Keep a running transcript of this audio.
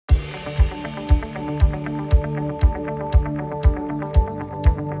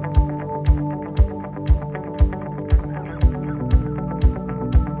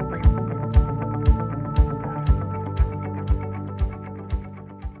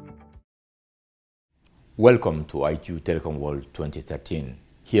Welcome to ITU Telecom World 2013,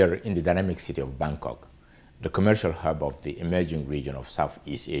 here in the dynamic city of Bangkok, the commercial hub of the emerging region of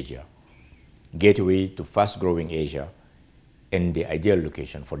Southeast Asia, gateway to fast-growing Asia, and the ideal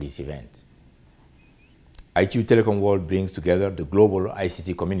location for this event. ITU Telecom World brings together the global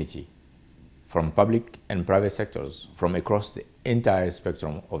ICT community from public and private sectors from across the entire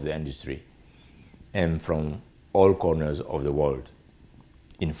spectrum of the industry and from all corners of the world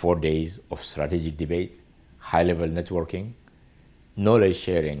in 4 days of strategic debate, high-level networking, knowledge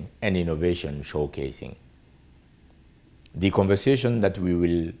sharing, and innovation showcasing. The conversation that we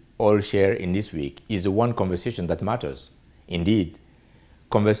will all share in this week is the one conversation that matters. Indeed,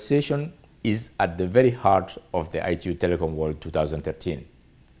 conversation is at the very heart of the ITU Telecom World 2013.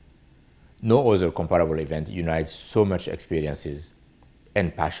 No other comparable event unites so much experiences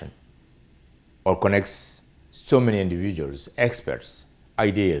and passion, or connects so many individuals, experts,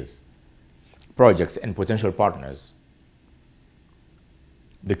 ideas, projects, and potential partners.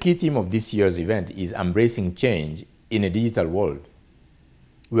 The key theme of this year's event is embracing change in a digital world.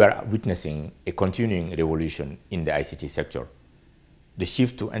 We are witnessing a continuing revolution in the ICT sector. The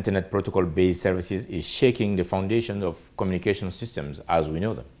shift to Internet protocol-based services is shaking the foundation of communication systems as we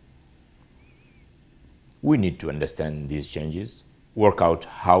know them. We need to understand these changes, work out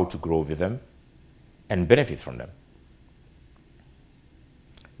how to grow with them, and benefit from them.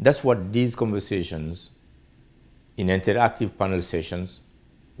 That's what these conversations in interactive panel sessions,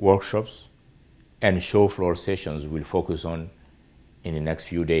 workshops, and show floor sessions will focus on in the next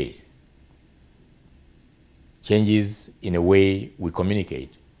few days. Changes in the way we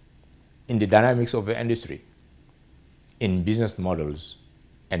communicate, in the dynamics of the industry, in business models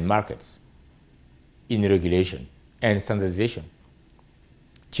and markets, in regulation and standardization.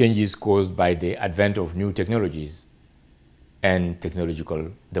 Changes caused by the advent of new technologies and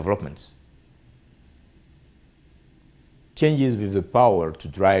technological developments. Changes with the power to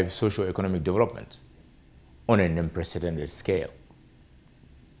drive socio-economic development on an unprecedented scale.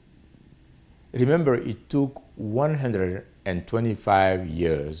 Remember, it took 125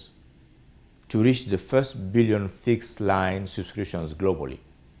 years to reach the first billion fixed line subscriptions globally,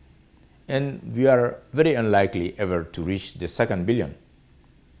 and we are very unlikely ever to reach the second billion.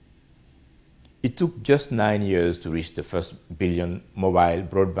 It took just 9 years to reach the first billion mobile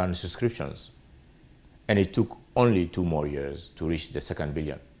broadband subscriptions, and it took only 2 more years to reach the second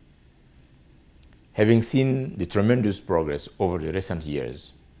billion. Having seen the tremendous progress over the recent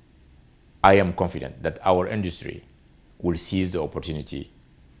years, I am confident that our industry will seize the opportunity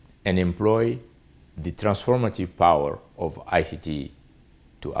and employ the transformative power of ICT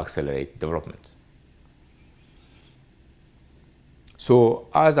to accelerate development. So,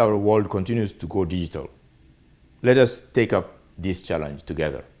 as our world continues to go digital, let us take up this challenge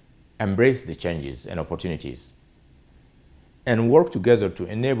together, embrace the changes and opportunities, and work together to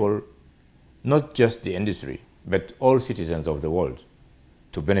enable not just the industry, but all citizens of the world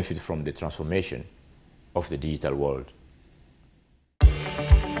to benefit from the transformation of the digital world.